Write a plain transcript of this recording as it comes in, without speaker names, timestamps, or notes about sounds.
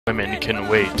Women can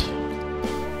wait.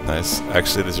 Nice.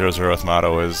 Actually, the 008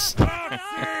 motto is,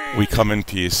 "We come in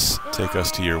peace, take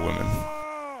us to your women."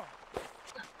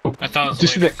 I thought it was Did you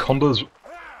see that Condor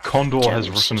has James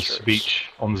written a Church. speech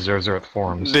on the 008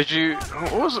 forums? Did you?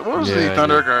 What was Yeah, the I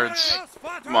Thunder did. Guard's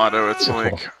motto? It's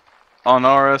like,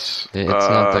 Honoris. It's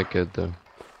not that good though.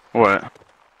 What? Condor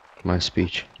My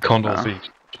speech.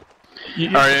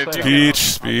 speech. Alright,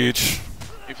 Speech.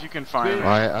 If you can find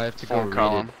I have to go full read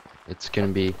column. it. It's gonna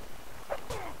be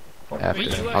after.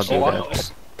 You I'll do actually-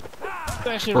 that.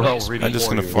 You actually We're wrote all a reading I'm just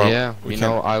for gonna you. form. Yeah, we you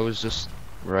can't- know, I was just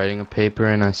writing a paper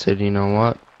and I said, you know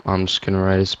what? I'm just gonna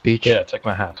write a speech. Yeah, take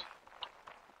my hat.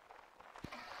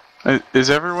 Is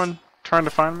everyone trying to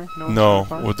find me? One's No, trying to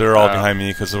find well, they're all Oh. behind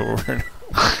me because we're.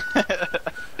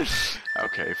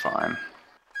 Okay, fine.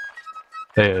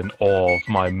 They're in awe of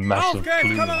my massive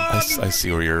plume. I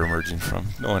see where you're emerging from.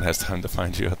 No one has time to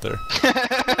find you out there.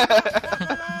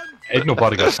 Ain't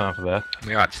nobody got time for that.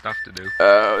 We got stuff to do.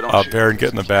 Don't shoot. Baron,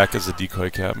 get in the back as a decoy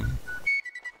captain.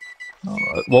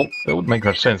 Well, it would make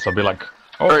no sense. I'd be like,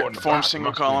 oh, Alright, in the form back,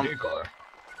 single must be column. decoy.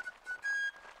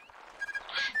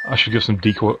 I should give some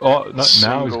decoy. Oh, no, now he's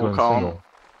Single going column. single.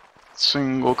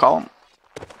 Single column.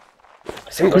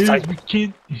 Hey, we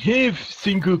can't have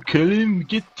single column.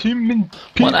 Get him in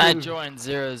people. When I joined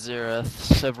 00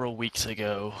 several weeks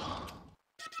ago,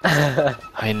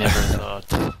 I never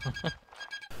thought.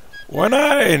 When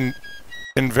I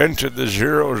invented the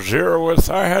 008,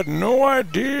 I had no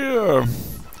idea.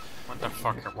 What the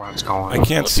fuck was going I on?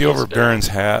 can't see over Baron's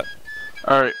hat.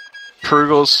 Alright,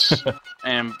 Prugels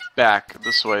and back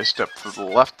this way. Step to the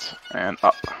left and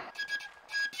up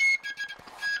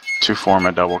to form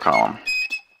a double column.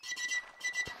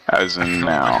 As in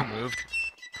now. Moved.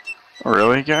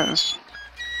 Really, guys?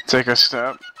 Take a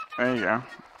step. There you go.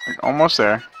 Almost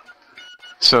there.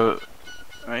 So,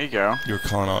 there you go. You were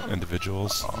calling out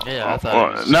individuals. Yeah, I thought. Well,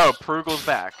 it was... no, Prugel's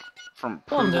back. From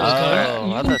Prugel's back.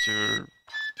 Oh, I thought you were.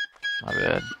 My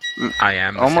bad. I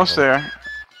am. the Almost single. there.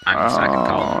 I'm the second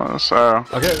column. So,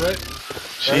 Okay, wait.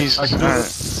 Jesus. I can do alright.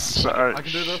 this. So, I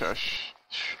can do this. Shush.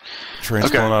 Train's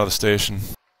Okay. pulling out of the station.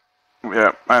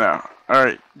 Yeah, I know.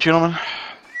 Alright, gentlemen.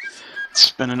 It's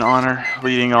been an honor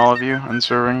leading all of you and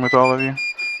serving with all of you.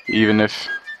 Even if,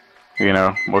 you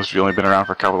know, most of you only been around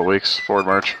for a couple of weeks. Forward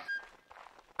march.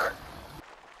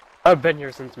 I've been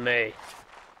here since May.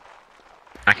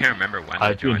 I can't remember when I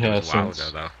I've been joined. here It was a while since-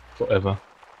 ago, Forever.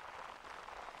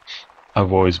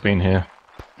 I've always been here.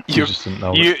 You You, just didn't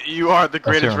know you, it. you are the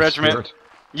That's here greatest in regiment. spirit.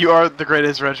 You are the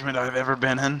greatest regiment I've ever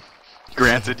been in.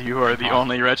 Granted, you are the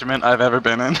only regiment I've ever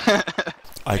been in.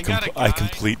 I got a I guy.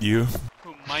 complete you.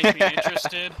 Who might be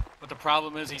interested, but the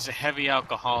problem is he's a heavy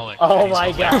alcoholic. Oh He's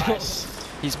my hilarious. gosh.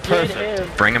 He's Get perfect. him.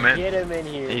 Bring him in. Get him in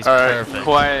here. He's Alright, perfect.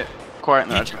 quiet in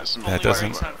the regiment. That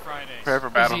doesn't- Drinks on Fridays. Prepare for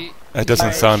battle. That doesn't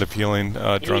Alright. sound appealing.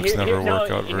 Drunks Here- never here- work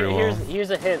no, out very well. Here's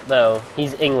a hint though.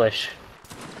 He's English.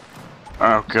 Oh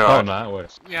Oh, god. no, it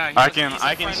works. Yeah, I he's can- a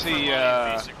I can friend see, for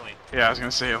life, basically. Yeah, I was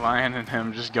gonna say Lion and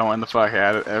him just going the fuck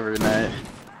at it every night.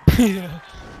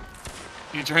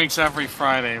 He drinks every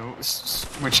Friday,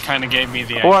 which kind of gave me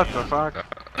the idea. What the fuck?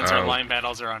 Since our Oh. line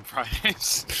battles are on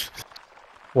Fridays.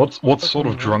 What sort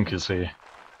of drunk is he?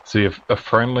 Is he a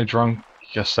friendly drunk,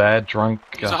 a sad drunk,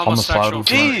 He's a a homicidal homosexual. drunk?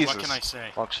 Jesus. What can I say?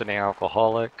 Functioning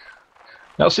alcoholic.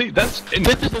 Now see, that's...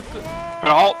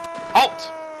 Halt!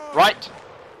 Halt! Right!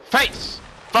 Face!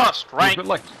 First rank But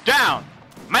like, down!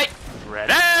 Make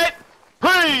ready!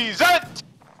 Present!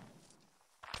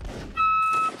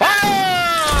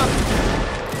 Fire!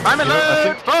 I'm You know, I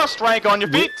alert! First rank on your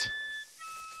we- feet!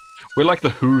 we're like the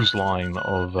Who's line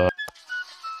of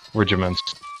regiments.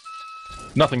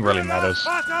 Nothing really matters.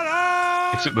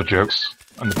 Except the jokes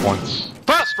and the points.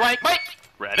 First rank, mate!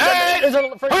 Ready! There's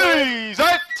a front line.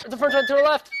 Present! The front line to the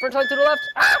left. Front line to the left.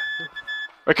 Ah!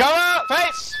 Recover!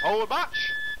 Face! Hold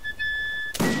march!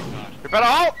 You better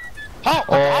halt! Halt!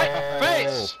 Right!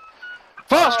 Face!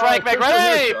 First rank, make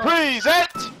ready!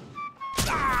 Present!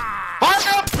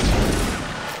 Fire!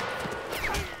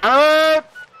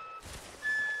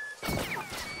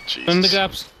 In the Jesus.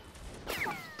 gaps.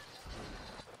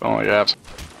 Only gaps.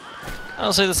 I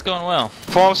don't see this going well.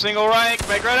 Form single rank,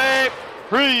 make ready!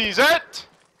 Present!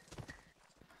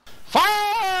 Fire!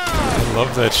 I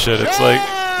love that shit. It's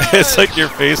like you're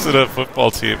facing a football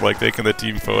team, like taking the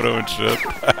team photo and shit.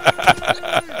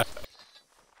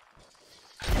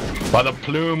 By the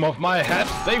plume of my hat,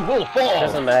 they will fall!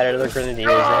 Doesn't matter. They're grenadiers.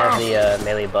 They have the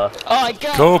melee buff. Oh, I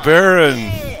got Go Baron!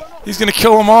 He's gonna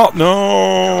kill them all.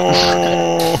 No.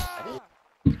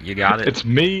 You got it. It's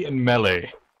me and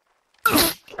Melee.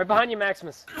 Right behind you,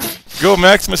 Maximus. Go,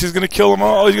 Maximus. He's gonna kill them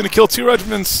all. He's gonna kill 2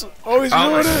 regiments. Oh, he's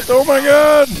doing it. Oh my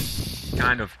god.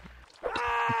 Kind of.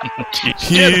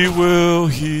 He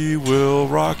will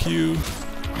rock you.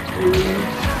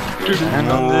 And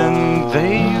then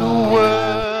they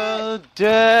were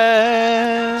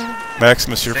dead.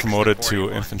 Maximus, you're promoted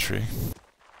to infantry.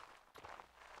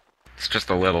 It's just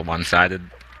a little one-sided.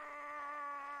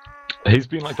 He's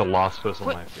been like the last person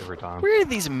left every time. Where are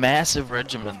these massive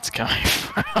regiments coming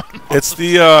from? It's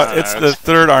the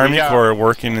 3rd Army Corps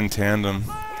working in tandem.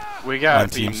 We got On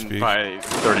beaten TeamSpeak. by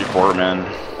 34 men.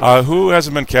 Who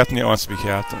hasn't been captain yet wants to be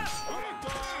captain?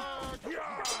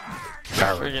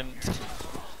 Friggin-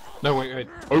 No, wait.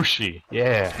 Oshi,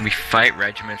 yeah. We fight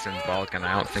regiments in Balkan.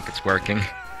 I don't think it's working.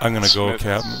 I'm gonna go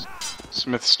captain.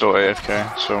 Smith's still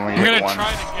AFK, so we I'm get gonna one.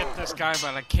 try to get this guy,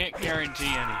 but I can't guarantee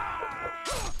any.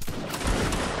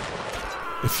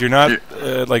 If you're not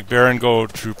like Baron, go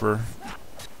trooper.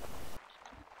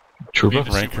 Trooper?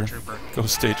 Ranker. Trooper. Go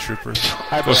state trooper.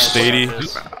 Go statey.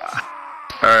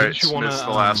 Alright, Didn't you wanna, Smith's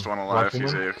the last one alive. He's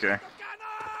rifleman? AFK.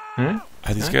 Huh?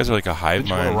 These guys are like a hive Didn't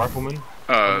you want a mind. rifleman?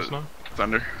 Thundersnow?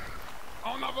 Thunder.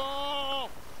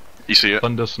 You see it?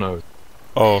 Thundersnow.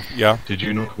 Oh, yeah. Did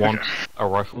you not want a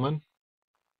rifleman?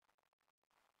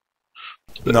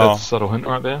 No. That's a subtle hint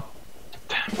right there.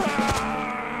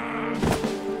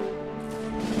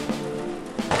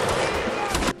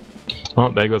 Oh,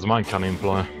 there goes my cunning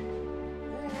ploy.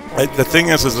 The thing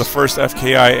is the first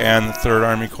FKI and the 3rd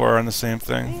Army Corps are on the same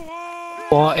thing.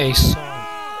 What a song.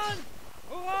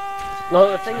 No,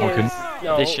 the thing Okay. is,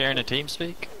 no, They sharing a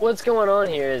TeamSpeak? what's going on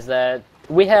here is that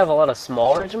we have a lot of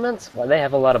small regiments, while they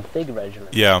have a lot of big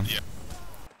regiments. Yeah.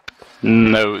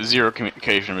 No, zero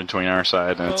communication between our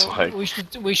side, and it's Well, like we should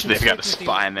they've got a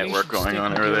spy network going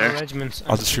on over there.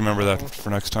 I'll just remember that for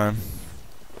next time.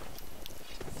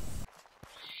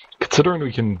 Considering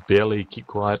we can barely keep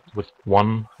quiet with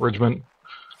one regiment,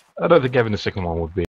 I don't think having a second one would be